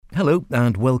Hello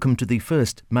and welcome to the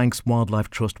first Manx Wildlife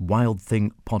Trust Wild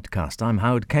Thing podcast. I'm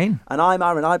Howard Kane. And I'm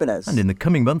Aaron Ibanez. And in the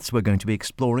coming months we're going to be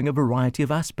exploring a variety of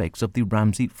aspects of the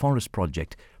Ramsey Forest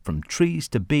Project, from trees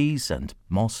to bees and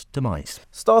moss to mice.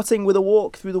 Starting with a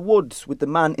walk through the woods with the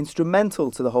man instrumental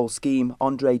to the whole scheme,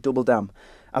 Andre Doubledam,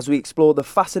 as we explore the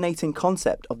fascinating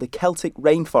concept of the Celtic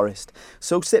rainforest.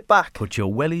 So sit back, Put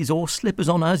your wellies or slippers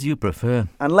on as you prefer,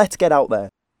 and let's get out there.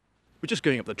 We're just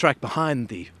going up the track behind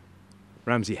the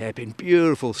Ramsey hairpin.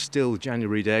 Beautiful, still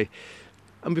January day.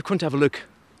 And we've come to have a look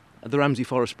at the Ramsey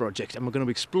Forest Project, and we're going to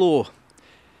explore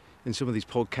in some of these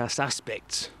podcast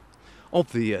aspects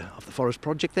of the Forest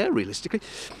Project there, realistically.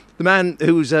 The man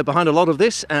who's behind a lot of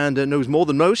this and knows more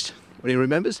than most, when he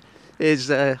remembers,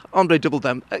 is Andre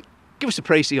Doubledam. Give us a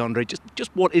précis, Andre. Just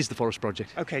what is the Forest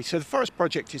Project? Okay, so the Forest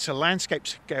Project is a landscape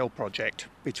scale project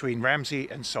between Ramsey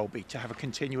and Sulby to have a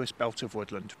continuous belt of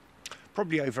woodland.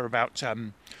 Probably over about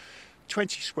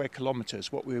 20 square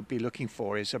kilometres. What we would be looking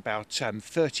for is about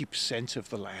 30% of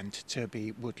the land to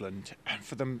be woodland, and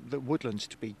for the woodlands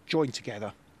to be joined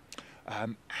together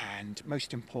and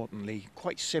most importantly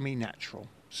quite semi-natural.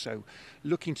 So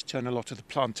looking to turn a lot of the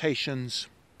plantations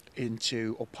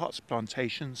or parts of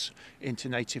plantations into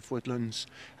native woodlands,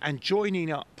 and joining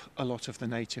up a lot of the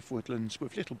native woodlands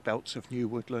with little belts of new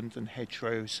woodland and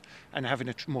hedgerows, and having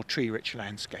a more tree-rich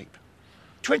landscape.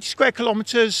 20 square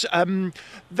kilometres,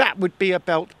 that would be a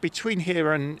belt between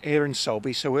here and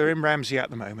Sulby. So we're in Ramsey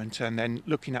at the moment, and then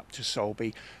looking up to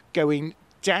Sulby, going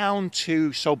down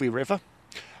to Sulby River,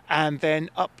 and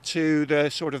then up to the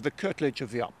sort of the curtilage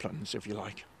of the uplands, if you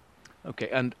like. Okay,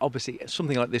 and obviously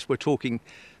something like this,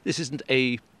 this isn't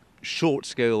a short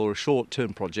scale or a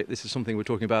short-term project. This is something we're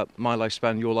talking about my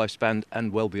lifespan, your lifespan,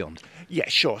 and well beyond. Yeah,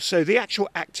 sure. So the actual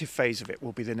active phase of it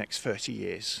will be the next 30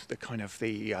 years, the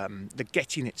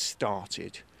getting it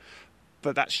started.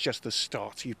 But that's just the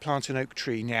start. You plant an oak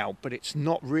tree now, but it's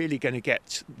not really going to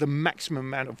get the maximum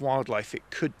amount of wildlife it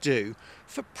could do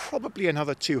for probably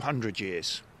another 200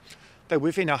 years. Though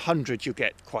within 100 you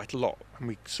get quite a lot, and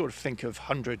we sort of think of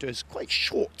 100 as quite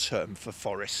short term for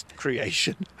forest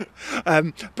creation.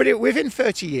 But within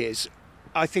 30 years,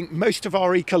 I think most of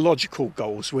our ecological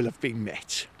goals will have been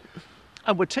met.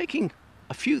 And we're taking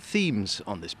a few themes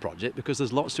on this project because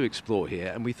there's lots to explore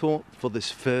here, and we thought for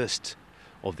this first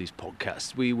of these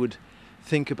podcasts we would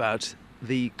think about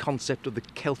the concept of the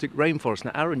Celtic rainforest.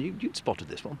 Now, Aaron, you'd spotted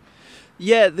this one.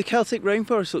 Yeah, the Celtic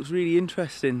rainforest looks really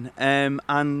interesting,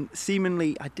 and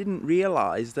seemingly I didn't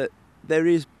realise that there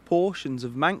is portions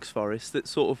of Manx forest that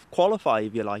sort of qualify,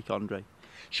 if you like, Andre.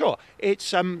 Sure,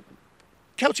 it's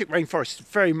Celtic rainforest is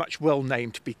very much well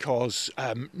named because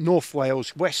North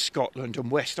Wales, West Scotland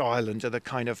and West Ireland are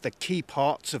the key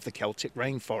parts of the Celtic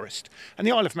rainforest, and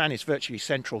the Isle of Man is virtually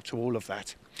central to all of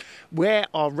that. Where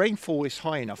our rainfall is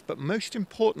high enough, but most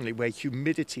importantly where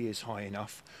humidity is high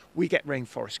enough, we get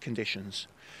rainforest conditions.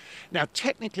 Now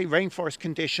technically rainforest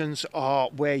conditions are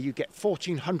where you get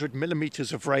 1400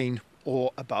 millimetres of rain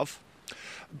or above,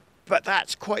 but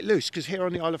that's quite loose because here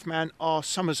on the Isle of Man our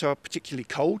summers are particularly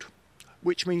cold,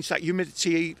 which means that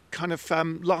humidity kind of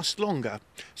lasts longer.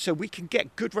 So we can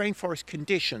get good rainforest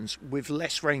conditions with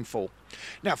less rainfall.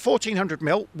 Now, 1400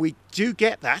 mil, we do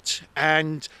get that.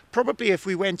 And probably if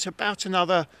we went about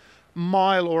another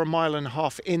mile or a mile and a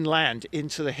half inland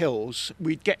into the hills,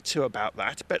 we'd get to about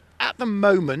that. But at the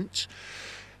moment,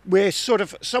 we're sort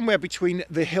of somewhere between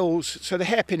the hills. So the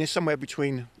hairpin is somewhere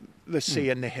between the sea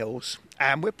and the hills,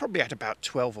 and we're probably at about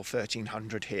 12 or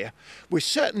 1300 here. We're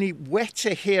certainly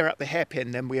wetter here at the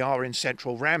hairpin than we are in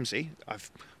central Ramsey.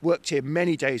 I've worked here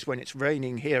many days when it's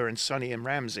raining here and sunny in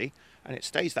Ramsey, and it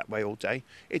stays that way all day.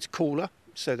 It's cooler,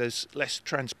 so there's less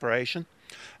transpiration,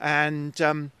 and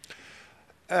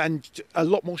a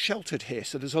lot more sheltered here,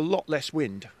 so there's a lot less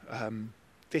wind.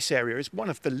 This area is one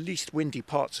of the least windy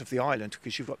parts of the island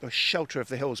because you've got the shelter of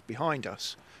the hills behind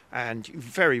us, and you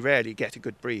very rarely get a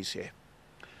good breeze here.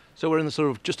 So we're in the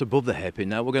sort of just above the hairpin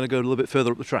now. We're going to go a little bit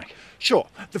further up the track. Sure.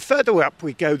 The further up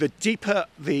we go, the deeper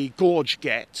the gorge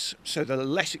gets. So the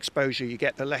less exposure you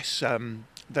get, the less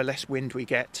wind we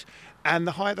get, and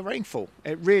the higher the rainfall.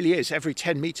 It really is. Every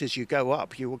 10 metres you go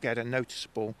up, you will get a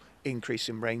noticeable increase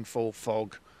in rainfall,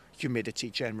 fog, humidity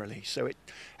generally. So it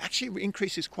actually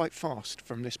increases quite fast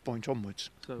from this point onwards.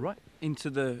 So right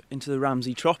into the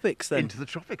Ramsey tropics then. Into the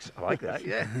tropics. I like that,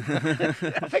 yeah.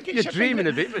 I think You're dreaming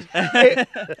a bit. But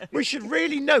we should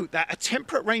really note that a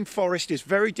temperate rainforest is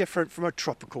very different from a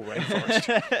tropical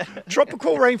rainforest.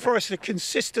 Tropical rainforests are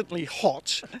consistently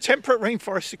hot. Temperate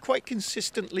rainforests are quite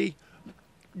consistently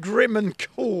grim and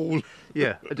cool.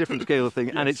 Yeah, a different scale of thing.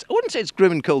 And I wouldn't say it's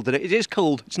grim and cold today. It is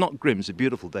cold. It's not grim. It's a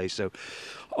beautiful day. So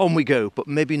on we go, but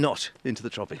maybe not into the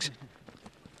tropics.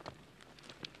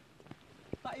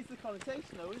 That is the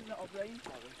connotation, though, isn't it, of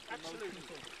rainforest? Absolutely.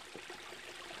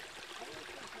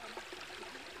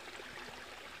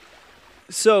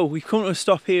 So we've come to a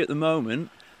stop here at the moment,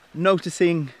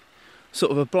 noticing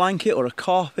sort of a blanket or a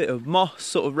carpet of moss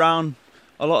sort of round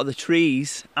a lot of the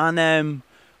trees, and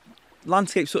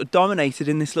landscape sort of dominated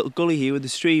in this little gully here with the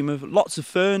stream of lots of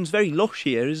ferns. Very lush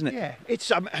here, isn't it? Yeah, it's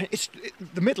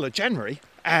the middle of January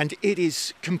and it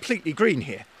is completely green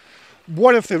here.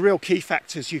 One of the real key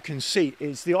factors you can see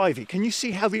is the ivy. Can you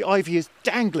see how the ivy is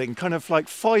dangling, kind of like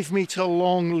 5 metre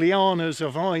long lianas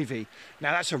of ivy?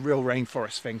 Now that's a real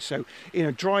rainforest thing. So in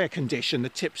a drier condition, the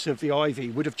tips of the ivy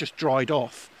would have just dried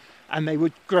off and they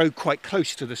would grow quite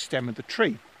close to the stem of the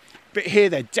tree. But here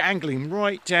they're dangling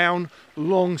right down,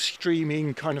 long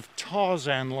streaming kind of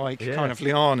Tarzan-like kind of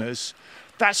lianas.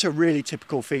 That's a really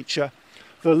typical feature.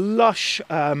 The lush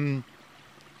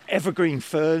evergreen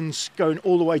ferns going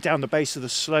all the way down the base of the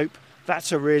slope,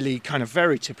 that's a really kind of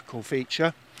very typical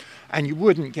feature. And you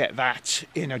wouldn't get that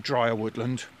in a drier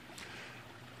woodland.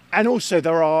 And also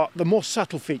there are the more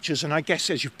subtle features, and I guess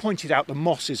as you've pointed out, the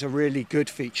moss is a really good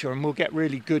feature, and we'll get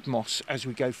really good moss as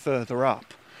we go further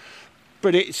up.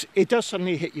 But it does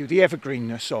suddenly hit you, the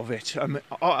evergreenness of it.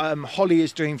 Holly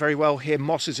is doing very well here,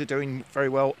 mosses are doing very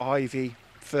well, ivy,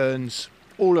 ferns,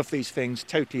 all of these things,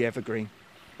 totally evergreen.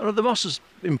 Are the mosses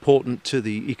important to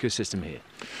the ecosystem here?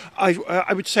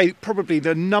 I would say probably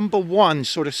the number one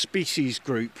sort of species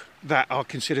group that are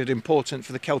considered important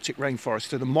for the Celtic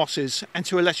rainforest are the mosses, and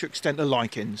to a lesser extent the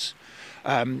lichens.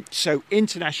 So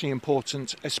internationally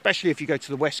important, especially if you go to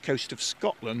the west coast of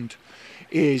Scotland,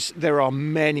 is there are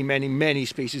many, many, many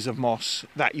species of moss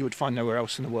that you would find nowhere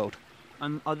else in the world.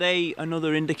 And are they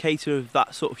another indicator of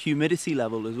that sort of humidity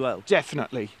level as well?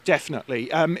 Definitely, definitely.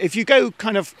 If you go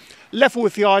kind of level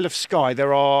with the Isle of Skye,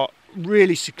 there are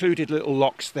really secluded little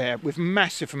lochs there with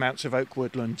massive amounts of oak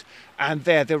woodland, and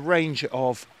there the range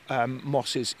of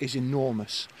mosses is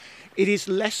enormous. It is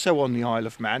less so on the Isle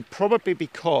of Man, probably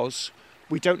because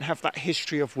we don't have that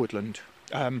history of woodland.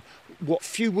 What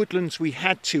few woodlands we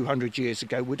had 200 years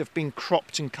ago would have been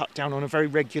cropped and cut down on a very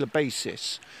regular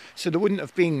basis. So there wouldn't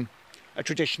have been a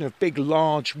tradition of big,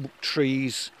 large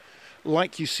trees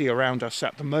like you see around us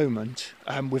at the moment,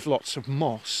 with lots of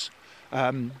moss.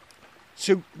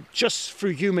 So just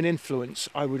through human influence,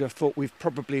 I would have thought we've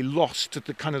probably lost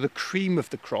the kind of the cream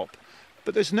of the crop.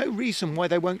 But there's no reason why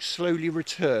they won't slowly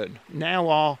return.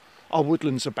 Now our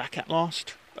woodlands are back at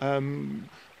last.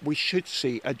 We should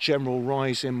see a general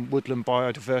rise in woodland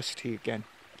biodiversity again.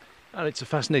 And it's a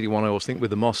fascinating one, I always think,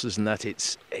 with the mosses, and that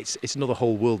it's another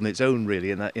whole world in its own,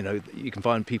 really. And that, you know, you can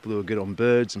find people who are good on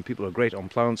birds and people who are great on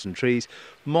plants and trees.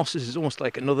 Mosses is almost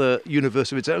like another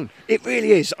universe of its own. It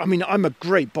really is. I mean, I'm a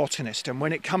great botanist, and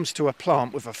when it comes to a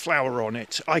plant with a flower on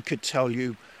it, I could tell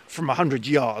you from 100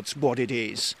 yards what it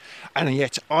is. And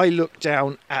yet I look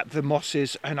down at the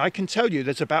mosses, and I can tell you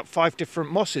there's about 5 different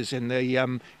mosses in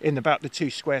about the 2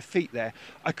 square feet there.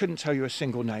 I couldn't tell you a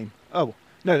single name. Oh,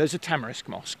 no, there's a tamarisk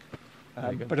moss.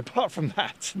 But apart from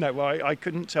that, no, I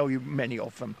couldn't tell you many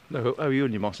of them. No, how are you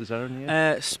and your mosses,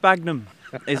 Aaron? Sphagnum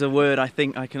is a word I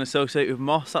think I can associate with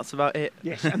moss. That's about it.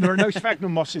 Yes, and there are no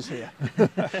sphagnum mosses here.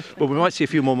 Well, we might see a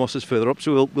few more mosses further up,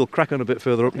 so we'll crack on a bit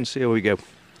further up and see how we go.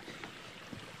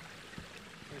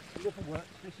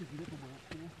 This is Littleworth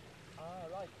here.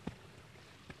 Right.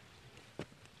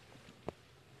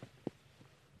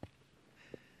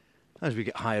 As we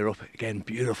get higher up, again,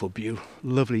 beautiful view,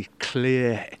 lovely,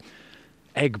 clear,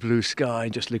 egg blue sky,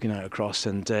 just looking out across,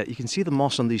 and you can see the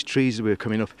moss on these trees as we're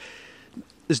coming up.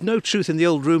 There's no truth in the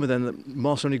old rumour then that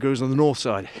moss only grows on the north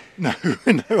side. No,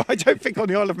 I don't think on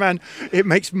the Isle of Man it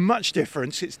makes much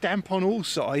difference. It's damp on all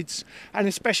sides, and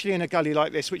especially in a gully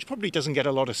like this, which probably doesn't get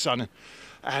a lot of sun,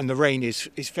 and the rain is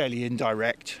fairly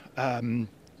indirect.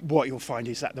 What you'll find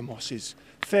is that the moss is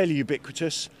fairly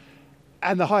ubiquitous,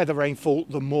 and the higher the rainfall,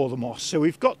 the more the moss. So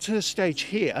we've got to the stage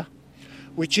here,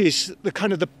 which is the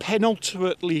kind of the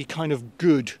penultimately kind of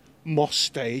good moss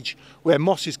stage, where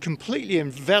moss is completely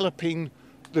enveloping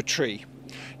the tree.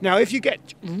 Now, if you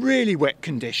get really wet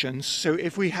conditions, so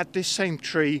if we had this same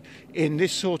tree in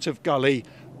this sort of gully,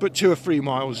 but 2 or 3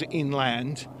 miles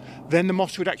inland, then the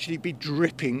moss would actually be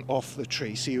dripping off the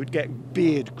tree. So you would get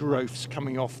beard growths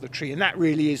coming off the tree, and that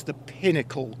really is the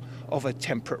pinnacle of a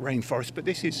temperate rainforest. But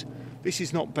this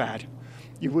is not bad.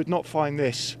 You would not find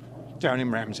this down in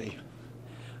Ramsey.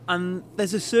 And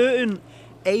there's a certain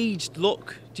aged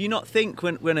look. Do you not think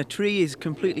when a tree is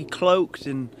completely cloaked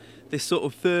in this sort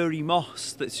of furry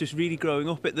moss that's just really growing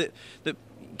up it that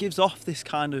gives off this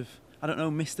kind of, I don't know,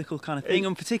 mystical kind of thing.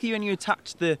 And particularly when you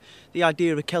attach the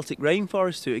idea of a Celtic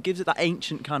rainforest to it, it gives it that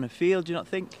ancient kind of feel. Do you not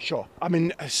think? Sure. I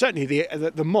mean, certainly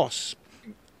the moss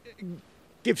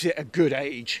gives it a good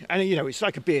age, and it's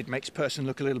like a beard, makes a person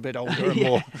look a little bit older and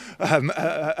more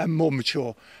and more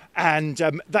mature. And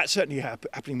that's certainly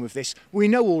happening with this. We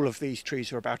know all of these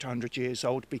trees are about 100 years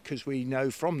old because we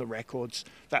know from the records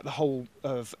that the whole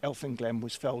of Elfin Glen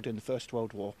was felled in the First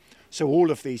World War. So all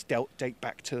of these date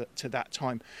back to that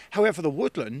time. However, the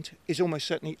woodland is almost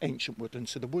certainly ancient woodland,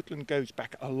 so the woodland goes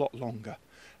back a lot longer.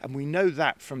 And we know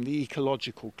that from the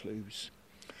ecological clues.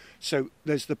 So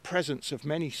there's the presence of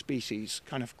many species,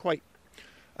 kind of quite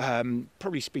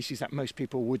probably species that most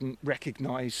people wouldn't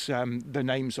recognise the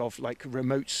names of, like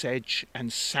remote sedge and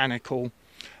sanicle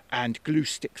and glue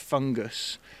stick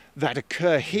fungus, that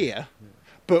occur here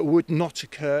but would not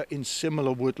occur in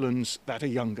similar woodlands that are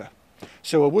younger.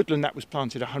 So a woodland that was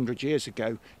planted 100 years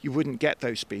ago, you wouldn't get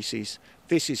those species.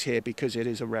 This is here because it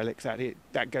is a relic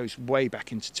that goes way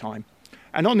back into time.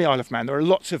 And on the Isle of Man, there are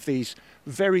lots of these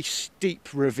very steep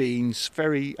ravines,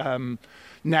 very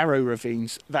narrow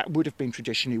ravines that would have been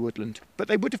traditionally woodland. But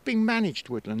they would have been managed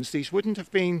woodlands. These wouldn't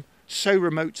have been so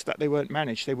remote that they weren't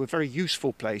managed. They were very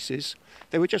useful places.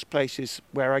 They were just places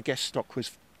where I guess stock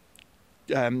was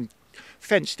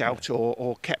fenced out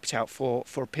or kept out for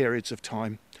periods of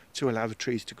time to allow the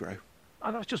trees to grow.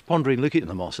 And I was just pondering, looking at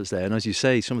the mosses there, and as you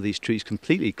say, some of these trees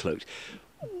completely cloaked.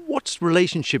 What's the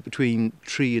relationship between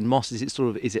tree and moss? Is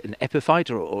it an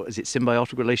epiphyte or is it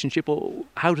symbiotic relationship, or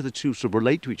how do the two sort of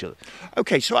relate to each other?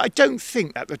 Okay, so I don't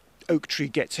think that the oak tree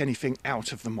gets anything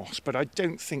out of the moss, but I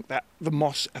don't think that the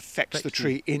moss affects the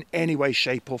tree in any way,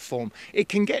 shape or form. It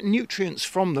can get nutrients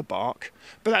from the bark,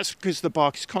 but that's because the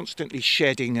bark is constantly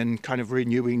shedding and kind of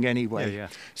renewing anyway. Yeah.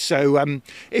 So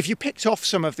if you picked off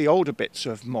some of the older bits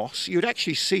of moss, you'd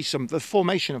actually see the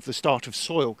formation of the start of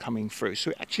soil coming through.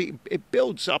 So it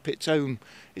builds up its own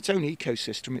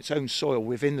ecosystem, its own soil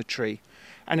within the tree.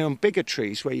 And on bigger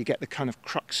trees where you get the kind of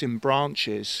crux in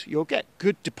branches, you'll get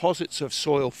good deposits of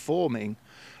soil forming.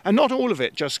 And not all of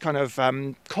it just kind of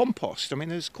compost. I mean,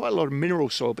 there's quite a lot of mineral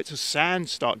soil, bits of sand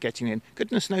start getting in.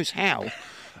 Goodness knows how.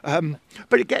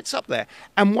 But it gets up there.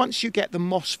 And once you get the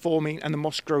moss forming and the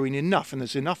moss growing enough and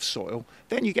there's enough soil,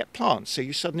 then you get plants. So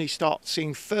you suddenly start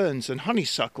seeing ferns and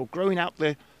honeysuckle growing out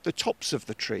the tops of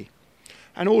the tree.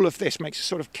 And all of this makes a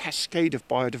sort of cascade of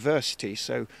biodiversity.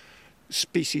 So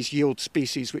species yield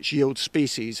species which yield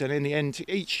species, and in the end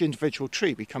each individual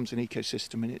tree becomes an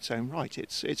ecosystem in its own right.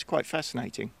 It's quite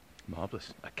fascinating.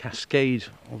 Marvellous. A cascade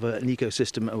of an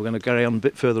ecosystem, and we're going to carry on a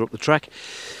bit further up the track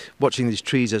watching these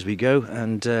trees as we go,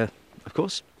 and of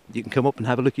course you can come up and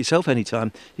have a look yourself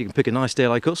anytime. You can pick a nice day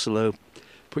like us, although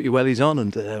put your wellies on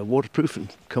and waterproof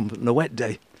and come on a wet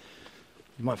day.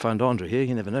 You might find Andre here,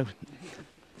 you never know.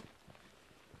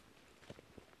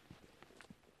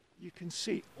 You can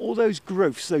see all those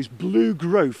growths, those blue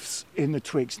growths in the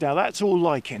twigs. Now that's all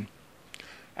lichen,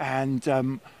 and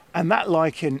that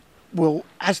lichen will,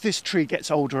 as this tree gets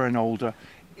older and older,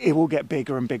 it will get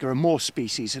bigger and bigger and more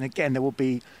species. And again, there will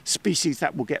be species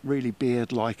that will get really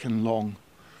beard-like and long.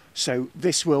 So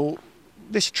this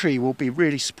tree will be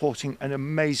really supporting an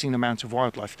amazing amount of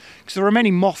wildlife, because there are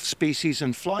many moth species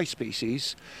and fly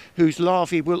species whose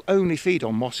larvae will only feed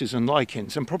on mosses and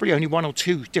lichens, and probably only one or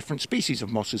two different species of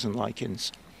mosses and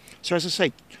lichens. So as I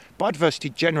say,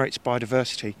 biodiversity generates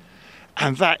biodiversity,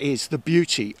 and that is the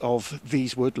beauty of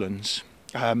these woodlands.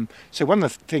 So one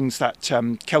of the things that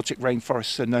Celtic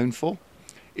rainforests are known for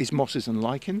is mosses and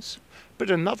lichens, but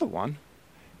another one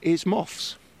is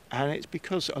moths. And it's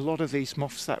because a lot of these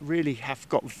moths that really have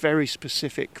got very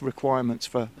specific requirements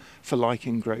for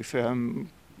lichen growth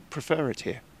prefer it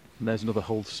here. And there's another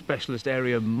whole specialist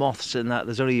area of moths in that.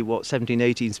 There's only, 17,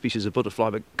 18 species of butterfly,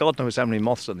 but God knows how many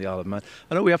moths on the Isle of Man.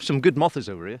 I know we have some good mothers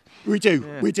over here. We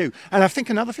do. And I think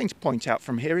another thing to point out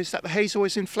from here is that the hazel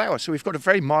is in flower. So we've got a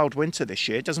very mild winter this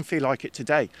year. It doesn't feel like it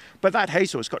today. But that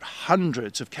hazel has got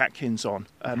hundreds of catkins on,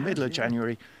 middle of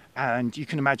January. And you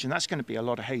can imagine that's going to be a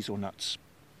lot of hazelnuts.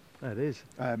 That is.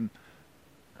 And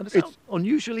it's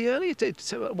unusually early. It's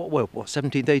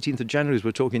 17th, 18th of January as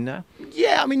we're talking now?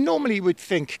 Yeah, I mean, normally you would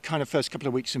think kind of first couple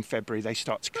of weeks in February they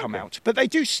start to come out. But they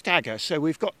do stagger. So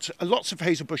we've got lots of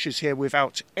hazel bushes here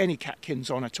without any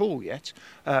catkins on at all yet.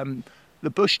 The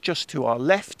bush just to our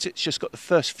left, it's just got the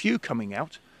first few coming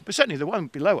out. But certainly the one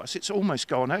below us, it's almost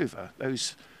gone over.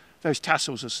 Those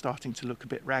tassels are starting to look a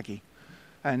bit raggy.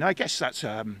 And I guess that's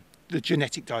the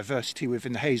genetic diversity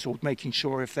within the hazel, making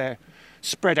sure if they're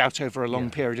spread out over a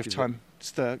long period of time,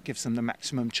 gives them the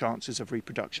maximum chances of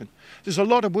reproduction. There's a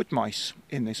lot of wood mice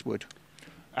in this wood,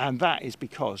 and that is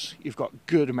because you've got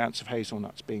good amounts of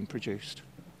hazelnuts being produced.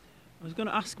 I was going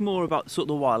to ask more about sort of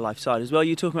the wildlife side as well.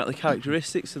 You're talking about the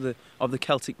characteristics of the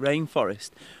Celtic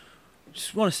rainforest.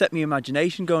 Just want to set my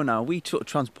imagination going now. We sort of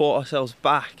transport ourselves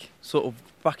back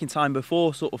in time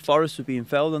before sort of forests were being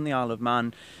felled on the Isle of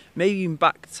Man, maybe even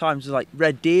back to times like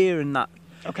red deer and that.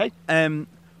 Okay.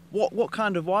 What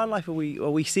kind of wildlife are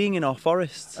we seeing in our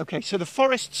forests? Okay, so the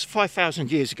forests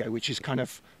 5,000 years ago, which is kind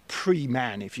of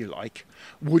pre-man, if you like,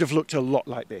 would have looked a lot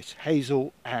like this,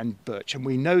 hazel and birch, and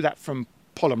we know that from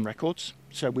pollen records.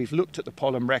 So we've looked at the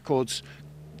pollen records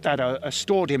that are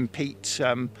stored in peat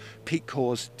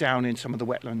cores down in some of the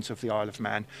wetlands of the Isle of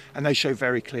Man, and they show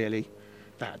very clearly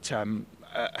that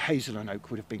hazel and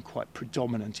oak would have been quite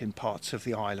predominant in parts of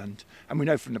the island. And we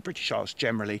know from the British Isles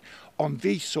generally, on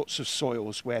these sorts of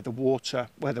soils where the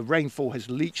rainfall has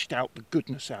leached out the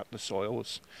goodness out of the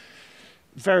soils,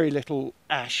 very little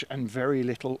ash and very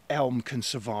little elm can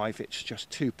survive. It's just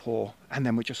too poor, and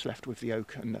then we're just left with the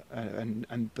oak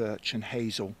and birch and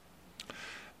hazel.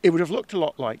 It would have looked a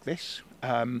lot like this.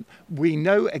 We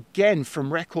know again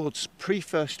from records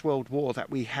pre-First World War that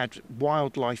we had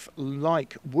wildlife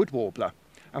like wood warbler,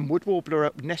 and wood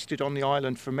warbler nested on the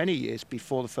island for many years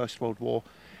before the First World War,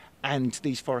 and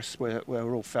these forests were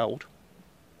all felled.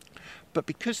 But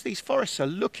because these forests are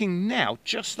looking now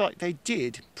just like they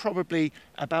did probably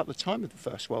about the time of the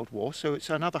First World War, so it's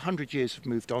another 100 years have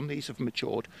moved on, these have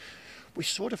matured, we're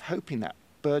sort of hoping that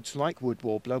birds like wood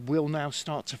warbler will now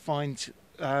start to find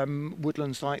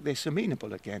woodlands like this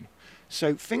amenable again.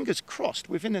 So fingers crossed,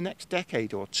 within the next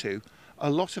decade or two,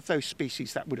 a lot of those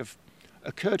species that would have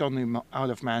occurred on the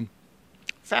Isle of Man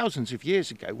thousands of years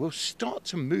ago will start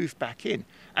to move back in.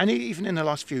 And even in the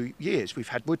last few years, we've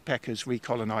had woodpeckers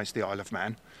recolonise the Isle of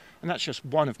Man, and that's just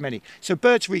one of many. So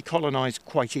birds recolonise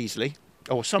quite easily,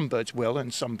 or some birds will,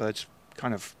 and some birds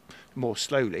kind of more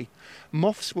slowly.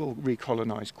 Moths will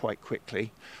recolonise quite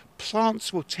quickly.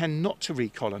 Plants will tend not to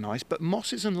recolonise, but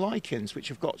mosses and lichens, which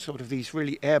have got sort of these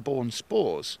really airborne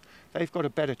spores, they've got a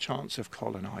better chance of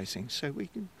colonising. So we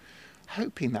can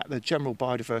hoping that the general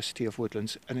biodiversity of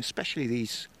woodlands, and especially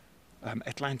these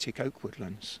Atlantic oak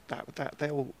woodlands, that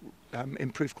they'll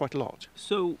improve quite a lot.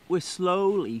 So we're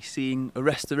slowly seeing a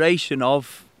restoration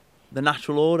of the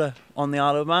natural order on the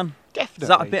Isle of Man. Definitely. Is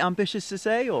that a bit ambitious to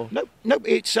say, or? No.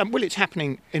 It's it's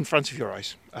happening in front of your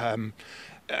eyes.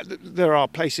 There are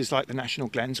places like the National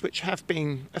Glens which have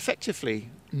been effectively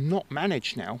not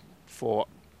managed now for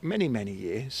many, many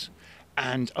years.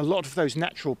 And a lot of those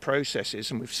natural processes,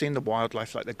 and we've seen the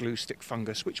wildlife like the glue stick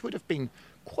fungus, which would have been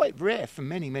quite rare for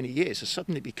many, many years, are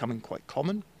suddenly becoming quite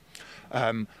common.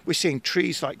 We're seeing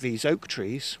trees like these oak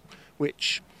trees,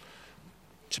 which,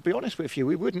 to be honest with you,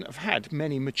 we wouldn't have had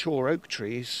many mature oak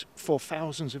trees for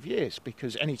thousands of years,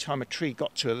 because any time a tree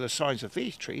got to the size of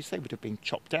these trees, they would have been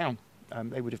chopped down,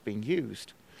 they would have been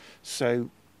used. So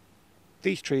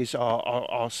these trees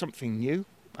are something new.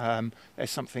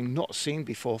 There's something not seen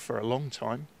before for a long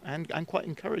time, and quite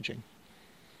encouraging.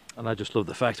 And I just love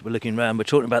the fact that we're looking around, we're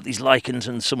talking about these lichens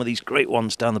and some of these great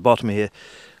ones down the bottom here.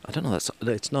 I don't know,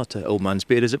 it's not Old Man's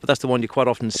Beard, is it? But that's the one you quite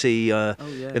often see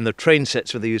in the train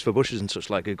sets where they use for bushes and such,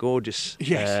 like a gorgeous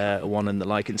one in the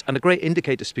lichens. And a great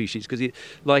indicator species, because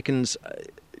lichens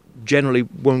generally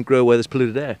won't grow where there's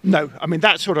polluted air. No, I mean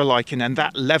that sort of lichen and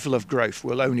that level of growth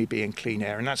will only be in clean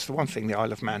air, and that's the one thing the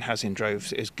Isle of Man has in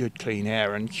droves is good clean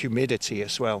air and humidity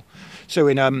as well. So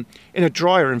in a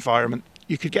drier environment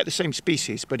you could get the same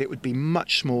species, but it would be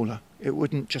much smaller. It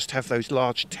wouldn't just have those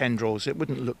large tendrils, it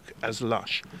wouldn't look as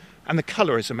lush. And the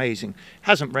colour is amazing. It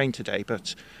hasn't rained today,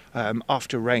 but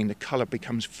after rain the colour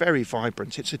becomes very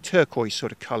vibrant. It's a turquoise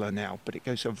sort of colour now, but it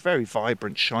goes a very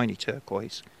vibrant, shiny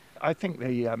turquoise. I think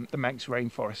the Manx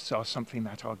rainforests are something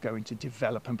that are going to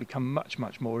develop and become much,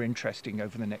 much more interesting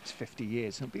over the next 50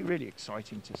 years. It'll be really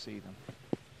exciting to see them.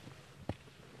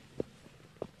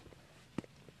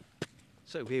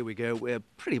 So here we go, we're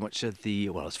pretty much at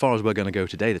as far as we're going to go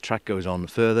today. The track goes on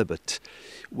further, but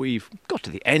we've got to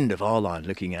the end of our line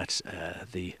looking at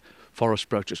the forest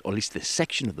project, or at least this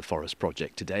section of the forest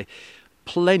project today.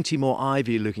 Plenty more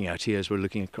ivy looking out here as we're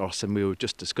looking across, and we were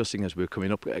just discussing as we were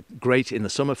coming up, great in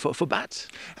the summer for bats.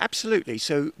 Absolutely.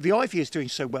 So the ivy is doing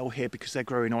so well here because they're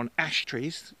growing on ash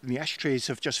trees. The ash trees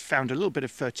have just found a little bit of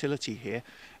fertility here.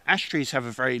 Ash trees have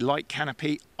a very light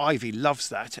canopy. Ivy loves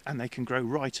that, and they can grow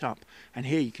right up. And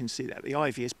here you can see that the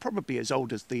ivy is probably as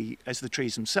old as the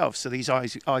trees themselves. So these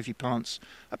ivy plants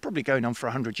are probably going on for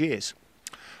 100 years.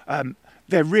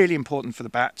 They're really important for the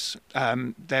bats.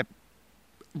 They're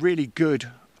really good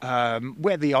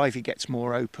where the ivy gets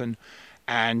more open,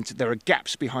 and there are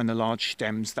gaps behind the large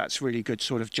stems. That's really good,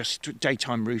 sort of just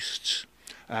daytime roosts.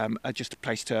 Are just a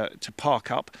place to park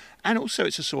up, and also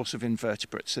it's a source of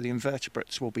invertebrates. So the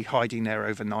invertebrates will be hiding there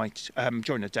overnight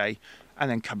during the day, and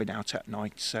then coming out at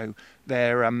night. So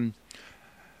they're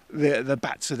the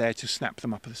bats are there to snap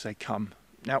them up as they come.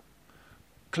 Now,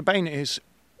 Clubane is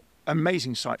an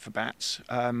amazing site for bats.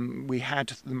 We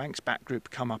had the Manx Bat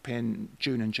Group come up in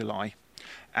June and July,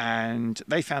 and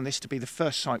they found this to be the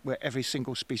first site where every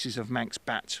single species of Manx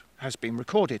bat has been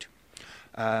recorded.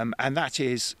 And that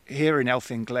is here in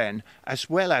Elphin Glen, as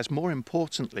well as, more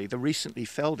importantly, the recently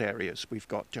felled areas we've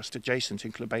got just adjacent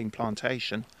in Clubane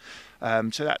Plantation.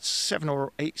 So that's 7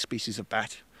 or 8 species of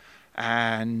bat,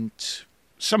 and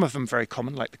some of them very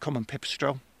common, like the common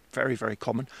pipistrelle, very, very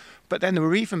common. But then there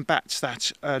were even bats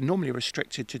that are normally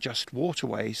restricted to just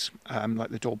waterways,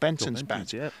 like the Dorbenton's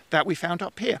bat, that we found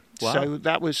up here. Wow. So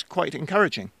that was quite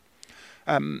encouraging.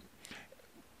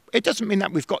 It doesn't mean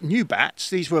that we've got new bats.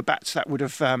 These were bats that would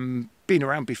have been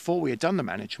around before we had done the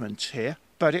management here,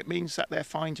 but it means that they're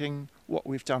finding what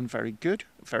we've done very good,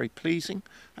 very pleasing,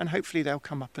 and hopefully they'll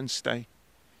come up and stay.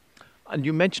 And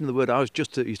you mentioned the word, you're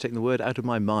taking the word out of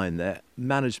my mind there,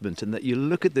 management, and that you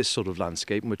look at this sort of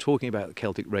landscape, and we're talking about the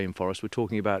Celtic rainforest, we're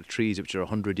talking about trees which are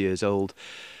 100 years old,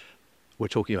 we're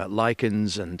talking about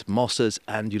lichens and mosses,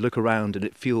 and you look around and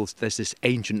it feels, there's this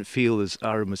ancient feel, as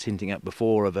Aaron was hinting at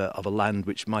before, of a land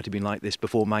which might have been like this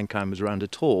before mankind was around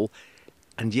at all.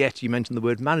 And yet you mentioned the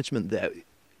word management there.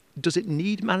 Does it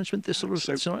need management, this sort of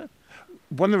scenario?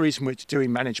 One of the reasons we're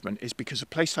doing management is because a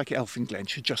place like Elphin Glen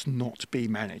should just not be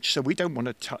managed. So we don't want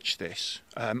to touch this.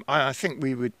 I think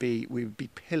we would be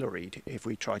pilloried if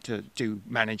we tried to do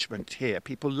management here.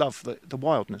 People love the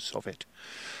wildness of it.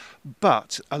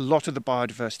 But a lot of the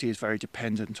biodiversity is very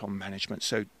dependent on management.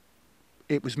 So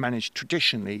it was managed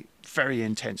traditionally very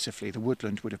intensively. The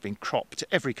woodland would have been cropped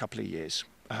every couple of years,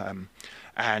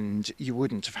 and you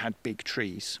wouldn't have had big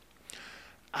trees.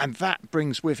 And that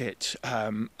brings with it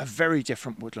a very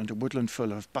different woodland, a woodland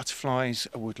full of butterflies,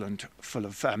 a woodland full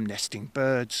of nesting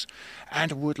birds,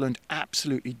 and a woodland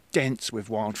absolutely dense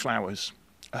with wildflowers.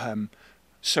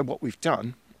 So what we've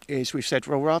done is we've said,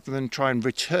 well, rather than try and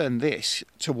return this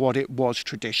to what it was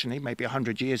traditionally, maybe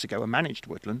 100 years ago, a managed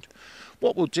woodland,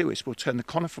 what we'll do is we'll turn the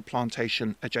conifer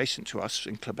plantation adjacent to us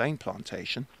in Clubane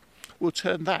Plantation, we'll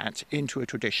turn that into a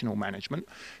traditional management,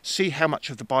 see how much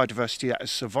of the biodiversity that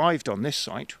has survived on this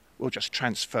site we'll just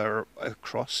transfer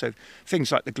across. So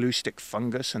things like the glue stick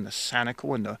fungus and the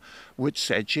sanicle and the wood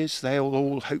sedges, they'll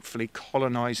all hopefully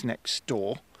colonise next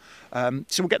door. So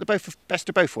we'll get the best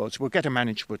of both worlds. We'll get a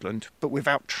managed woodland, but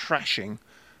without trashing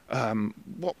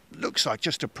what looks like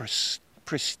just a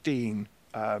pristine,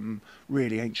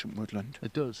 really ancient woodland.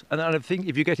 It does. And I think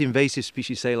if you get invasive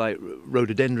species, say like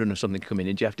rhododendron or something coming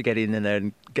in, do you have to get in there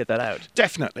and get that out?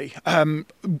 Definitely.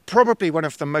 Probably one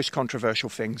of the most controversial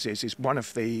things is one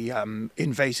of the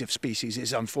invasive species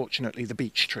is unfortunately the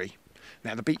beech tree.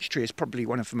 Now, the beech tree is probably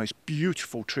one of the most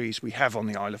beautiful trees we have on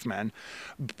the Isle of Man,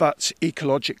 but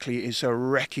ecologically is a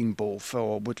wrecking ball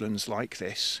for woodlands like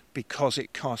this because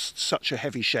it casts such a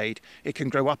heavy shade. It can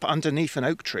grow up underneath an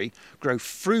oak tree, grow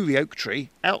through the oak tree,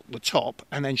 out the top,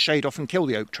 and then shade off and kill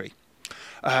the oak tree.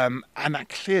 And that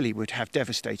clearly would have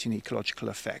devastating ecological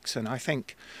effects. And I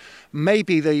think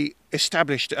maybe the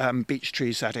established beech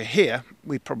trees that are here,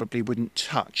 we probably wouldn't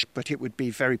touch, but it would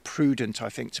be very prudent, I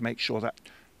think, to make sure that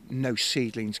no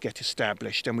seedlings get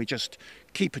established, and we just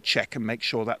keep a check and make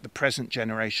sure that the present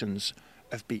generations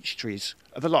of beech trees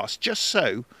are the last. Just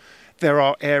so there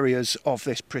are areas of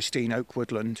this pristine oak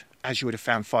woodland, as you would have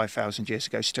found 5,000 years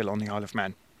ago, still on the Isle of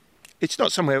Man. It's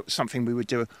not something we would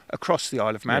do across the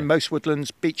Isle of Man. Yeah. Most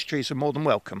woodlands, beech trees are more than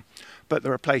welcome, but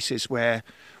there are places where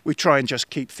we try and just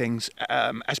keep things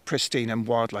as pristine and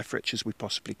wildlife rich as we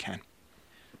possibly can.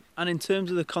 And in terms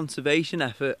of the conservation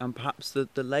effort and perhaps the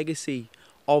legacy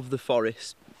of the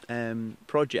forest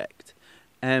project,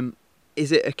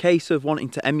 is it a case of wanting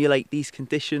to emulate these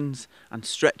conditions and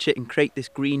stretch it and create this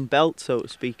green belt, so to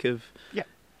speak, of? Yeah.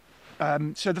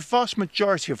 So the vast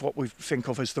majority of what we think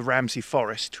of as the Ramsey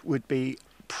Forest would be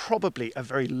probably a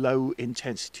very low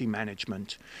intensity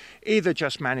management, either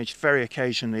just managed very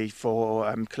occasionally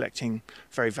for collecting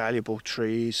very valuable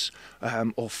trees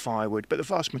or firewood, but the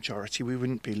vast majority we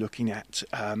wouldn't be looking at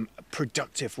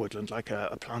productive woodland like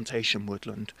a plantation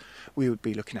woodland. We would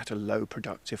be looking at a low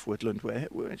productive woodland where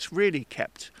it's really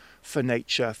kept for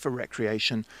nature, for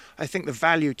recreation. I think the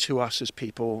value to us as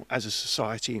people, as a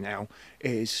society now,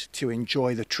 is to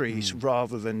enjoy the trees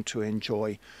rather than to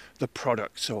enjoy the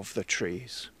products of the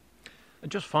trees.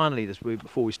 And just finally,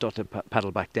 before we start to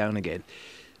paddle back down again,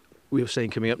 we were saying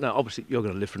coming up now, obviously you're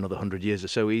going to live for another 100 years or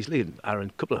so easily, and Aaron,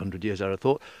 a couple of 100 years, I would have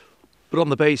thought. But on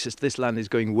the basis this land is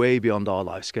going way beyond our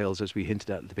life scales, as we hinted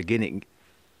at the beginning,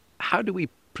 how do we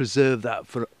preserve that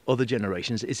for other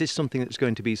generations? Is this something that's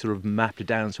going to be sort of mapped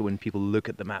down so when people look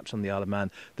at the maps on the Isle of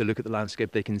Man, they look at the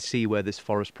landscape, they can see where this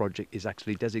forest project is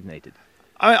actually designated?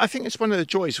 I think it's one of the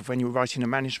joys of when you're writing a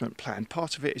management plan.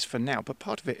 Part of it is for now, but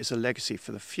part of it is a legacy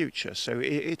for the future. So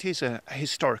it is a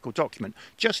historical document.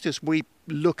 Just as we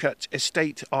look at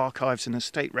estate archives and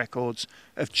estate records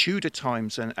of Tudor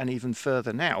times and even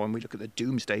further now, and we look at the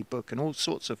Domesday Book and all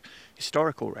sorts of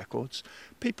historical records,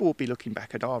 people will be looking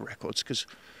back at our records because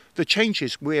the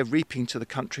changes we're reaping to the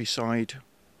countryside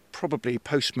probably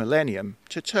post-millennium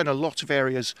to turn a lot of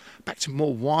areas back to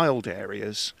more wild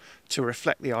areas to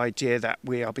reflect the idea that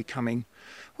we are becoming,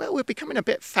 well, we're becoming a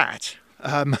bit fat.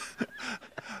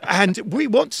 And we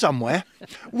want somewhere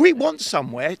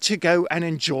to go and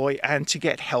enjoy and to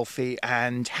get healthy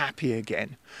and happy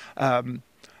again. And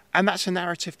that's a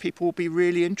narrative people will be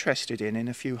really interested in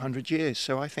a few hundred years.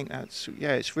 So I think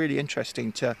it's really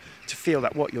interesting to feel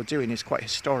that what you're doing is quite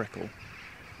historical.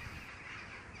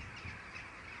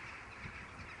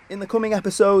 In the coming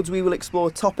episodes, we will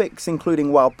explore topics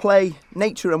including wild play,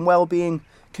 nature and well-being,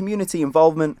 community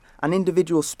involvement, and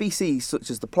individual species such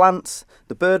as the plants,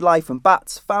 the bird life and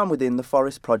bats found within the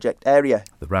Forest Project area.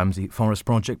 The Ramsey Forest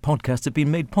Project podcast has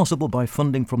been made possible by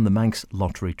funding from the Manx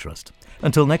Lottery Trust.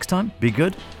 Until next time, be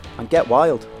good and get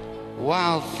wild.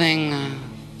 Wild thing, I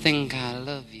think I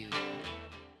love you.